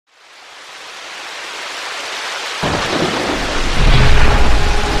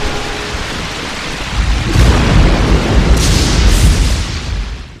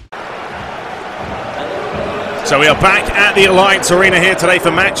So we are back at the Alliance Arena here today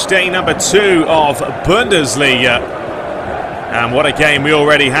for match day number 2 of Bundesliga. And what a game we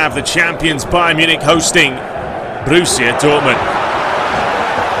already have. The champions Bayern Munich hosting Borussia Dortmund.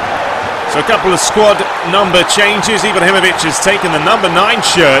 So a couple of squad number changes. Ibrahimovic has taken the number 9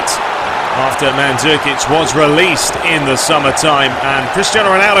 shirt after Mandzukic was released in the summertime. And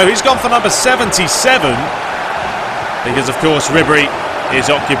Cristiano Ronaldo, he's gone for number 77. Because of course Ribery is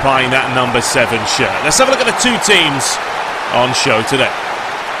occupying that number 7 shirt. Let's have a look at the two teams on show today.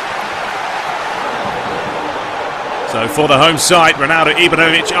 So for the home side, Ronaldo,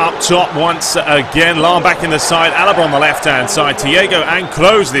 Ibrahimovic up top once again. Lahm back in the side, Alaba on the left-hand side. Thiago and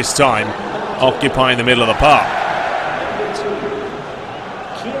Kroos this time occupying the middle of the park.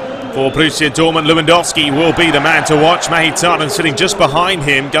 For Borussia Dortmund, Lewandowski will be the man to watch. Mkhitaryan sitting just behind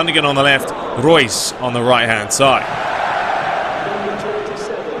him. Gundogan on the left, Royce on the right-hand side.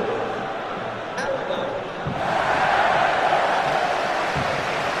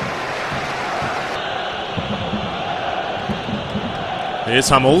 Here's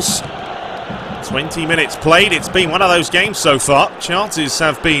Hummels. 20 minutes played. It's been one of those games so far. Chances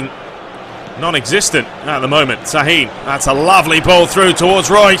have been non-existent at the moment. Sahin, that's a lovely ball through towards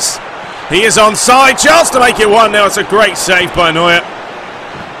Royce. He is onside. Chance to make it 1-0. It's a great save by Neuer.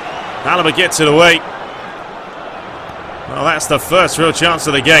 Alaba gets it away. Well, that's the first real chance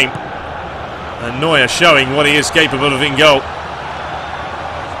of the game. And Neuer showing what he is capable of in goal.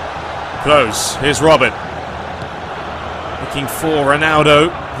 Close. Here's Robin. Looking for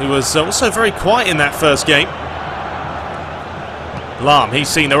Ronaldo, who was also very quiet in that first game. Lahm, he's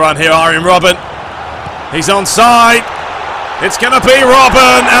seen the run here. Arjen Robben. He's onside. It's going to be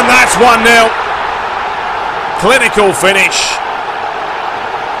Robben, and that's 1-0. Clinical finish,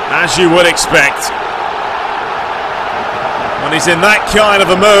 as you would expect. When he's in that kind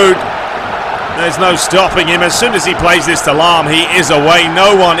of a mood, there's no stopping him. As soon as he plays this to Lahm, he is away.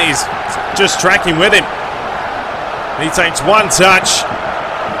 No one is just tracking with him. He takes one touch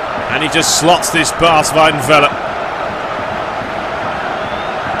and he just slots this past Weidenfeller.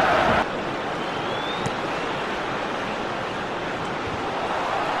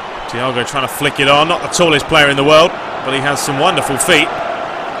 Thiago trying to flick it on. Not the tallest player in the world, but he has some wonderful feet.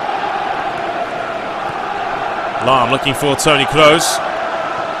 Lahm looking for Toni Kroos.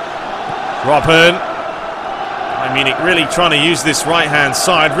 Robben. Bayern Munich really trying to use this right-hand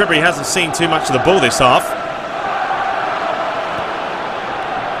side. Ribery hasn't seen too much of the ball this half.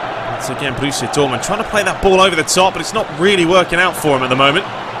 Once again, Borussia Dortmund trying to play that ball over the top, but it's not really working out for him at the moment.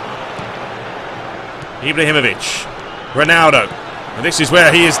 Ibrahimovic. Ronaldo. And this is where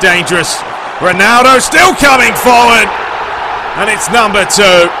he is dangerous. Ronaldo still coming forward. And it's number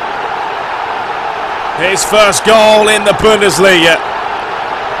 2. His first goal in the Bundesliga.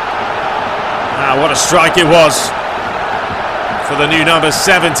 Ah, what a strike it was for the new number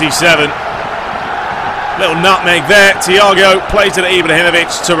 77. Little nutmeg there. Thiago plays it to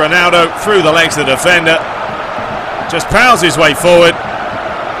Ibrahimovic, to Ronaldo, through the legs of the defender. Just powers his way forward.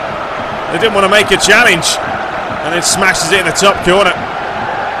 They didn't want to make a challenge, and then smashes it in the top corner.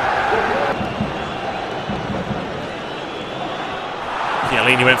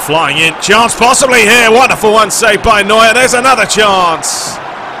 Chiellini went flying in. Chance possibly here. Wonderful one saved by Neuer. There's another chance.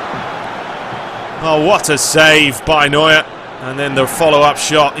 Oh, what a save by Neuer. And then the follow-up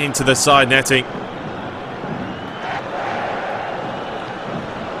shot into the side netting.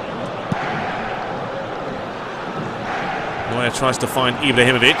 Neuer tries to find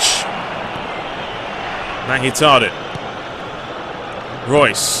Ibrahimovic. Mkhitaryan.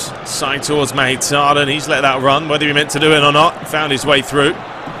 Royce, side towards Mkhitaryan. He's let that run, whether he meant to do it or not. Found his way through.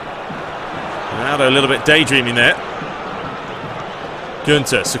 Ronaldo a little bit daydreaming there.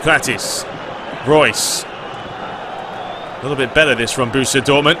 Günther, Sokratis. Royce. A little bit better this from Borussia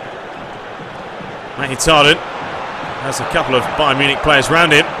Dortmund. Mkhitaryan has a couple of Bayern Munich players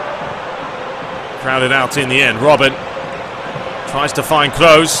around him. Crowded out in the end. Robin tries to find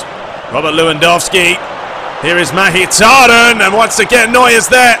Kroos. Robert Lewandowski. Here is Mkhitaryan, and once again Neuer's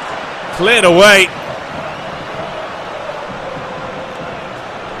there. Cleared away.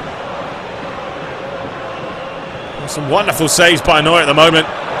 Some wonderful saves by Neuer at the moment.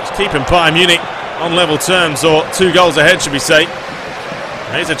 Just keeping Bayern Munich on level terms, or 2 goals ahead, should we say.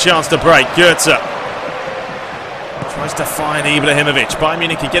 Here's a chance to break. Goetze tries to find Ibrahimovic. Bayern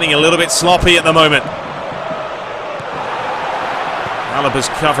Munich are getting a little bit sloppy at the moment. Alaba's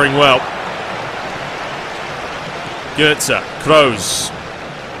covering well. Goetze, Kroos.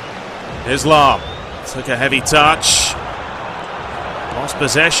 Here's Lahm. Took a heavy touch. Lost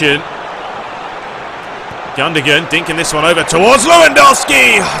possession. Gundogan dinking this one over towards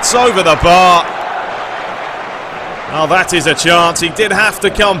Lewandowski. It's over the bar. Oh, that is a chance. He did have to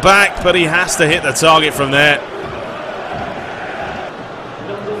come back, but he has to hit the target from there.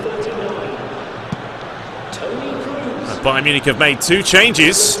 Bayern Munich have made 2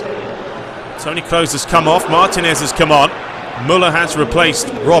 changes. Toni Kroos has come off, Martinez has come on. Muller has replaced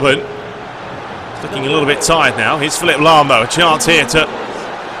Robben. He's looking a little bit tired now. Here's Philipp Lahm, a chance here to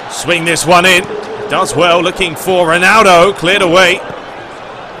swing this one in. Does well, looking for Ronaldo, cleared away.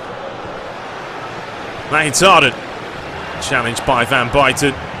 Mahitaden, challenged by Van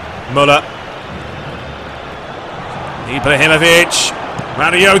Buiten. Muller. Ibrahimovic.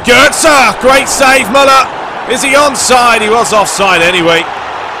 Mario Götze, great save, Muller. Is he onside? He was offside anyway.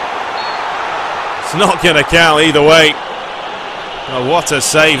 It's not going to count either way. Oh, what a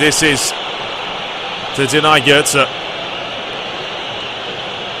save this is to deny Götze.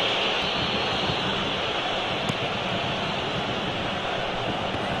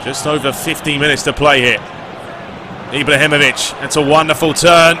 Just over 15 minutes to play here. Ibrahimovic, that's a wonderful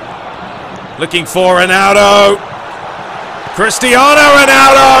turn. Looking for Ronaldo. Cristiano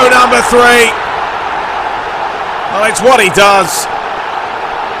Ronaldo, number 3. Well, it's what he does.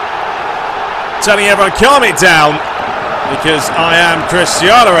 Telling everyone, calm it down, because I am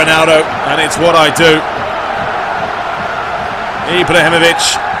Cristiano Ronaldo, and it's what I do.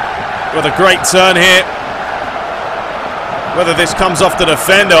 Ibrahimovic with a great turn here. Whether this comes off the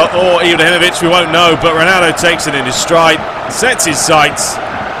defender or Ibrahimovic, we won't know, but Ronaldo takes it in his stride, sets his sights,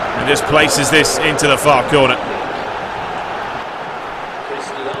 and just places this into the far corner.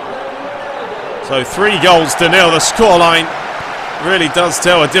 So 3-0 to nil. The scoreline really does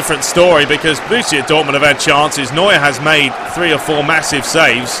tell a different story, because Borussia Dortmund have had chances. Neuer has made 3 or 4 massive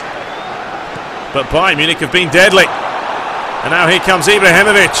saves, but Bayern Munich have been deadly. And now here comes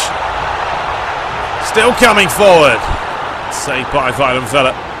Ibrahimovic, still coming forward. Saved by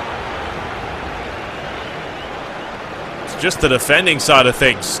Weidenfeller. It's just the defending side of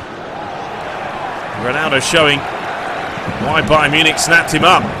things. Ronaldo showing why Bayern Munich snapped him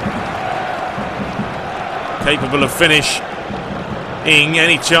up. Capable of finishing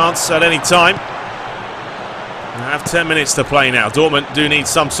any chance at any time. They have 10 minutes to play now. Dortmund do need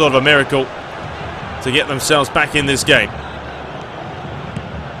some sort of a miracle to get themselves back in this game.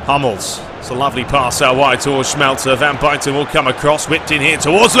 Hummels. It's a lovely pass out wide towards Schmelzer. Van Buiten will come across, whipped in here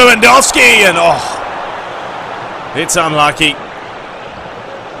towards Lewandowski, and it's unlucky.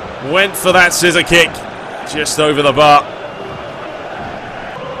 Went for that scissor kick, just over the bar.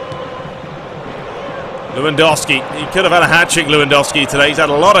 Lewandowski, he could have had a hat-trick, Lewandowski, today. He's had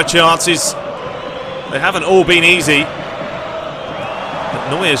a lot of chances. They haven't all been easy. But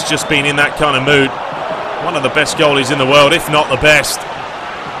Neuer's just been in that kind of mood. One of the best goalies in the world, if not the best.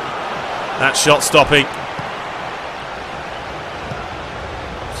 That shot stopping.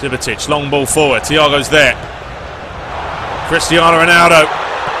 Sibatic, long ball forward. Thiago's there. Cristiano Ronaldo.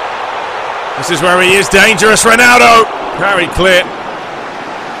 This is where he is dangerous. Ronaldo. Parried clear.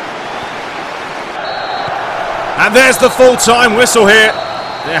 And there's the full-time whistle here.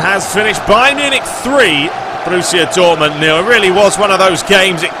 It has finished Bayern Munich 3, Borussia Dortmund 0. It really was one of those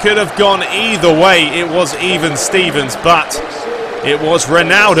games. It could have gone either way. It was even Stevens, but it was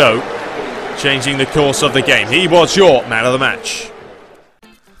Ronaldo changing the course of the game. He was your man of the match.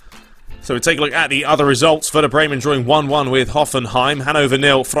 So we take a look at the other results. Werder Bremen drawing 1-1 with Hoffenheim. Hannover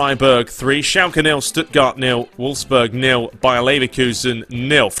 0, Freiburg 3, Schalke 0, Stuttgart 0, Wolfsburg 0, Bayer Leverkusen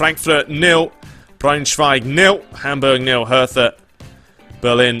 0, Frankfurt 0, Braunschweig 0, Hamburg 0, Hertha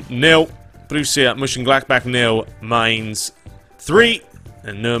Berlin 0, Borussia Mönchengladbach 0, Mainz 3,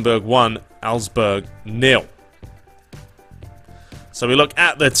 and Nuremberg 1, Augsburg 0. So we look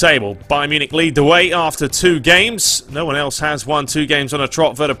at the table. Bayern Munich lead the way after 2 games. No one else has won 2 games on a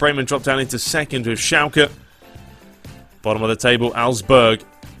trot. Werder Bremen dropped down into second with Schalke. Bottom of the table, Augsburg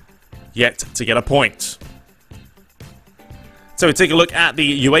yet to get a point. So we take a look at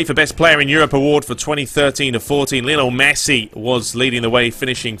the UEFA Best Player in Europe award for 2013-14. Lionel Messi was leading the way,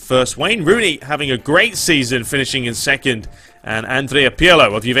 finishing first. Wayne Rooney having a great season, finishing in second. And Andrea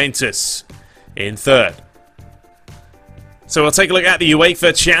Pirlo of Juventus in third. So we'll take a look at the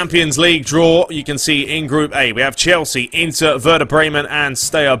UEFA Champions League draw. You can see in Group A, we have Chelsea, Inter, Werder Bremen and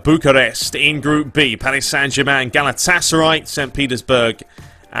Steaua Bucharest. In Group B, Paris Saint-Germain, Galatasaray, St. Petersburg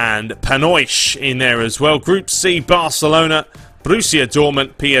and Panois in there as well. Group C, Barcelona, Borussia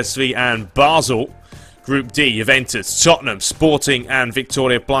Dortmund, PSV and Basel. Group D, Juventus, Tottenham, Sporting and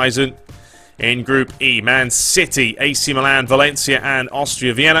Victoria Pleasant. In Group E, Man City, AC Milan, Valencia and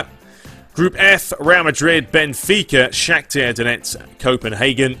Austria Vienna. Group F, Real Madrid, Benfica, Shakhtar Donetsk,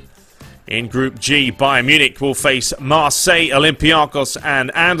 Copenhagen. In Group G, Bayern Munich will face Marseille, Olympiacos and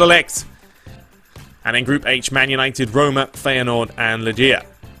Anderlecht. And in Group H, Man United, Roma, Feyenoord and Legia.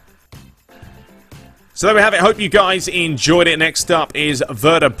 So there we have it. Hope you guys enjoyed it. Next up is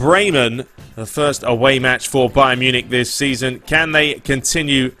Werder Bremen, the first away match for Bayern Munich this season. Can they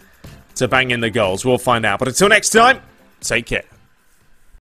continue to bang in the goals? We'll find out. But until next time, take care.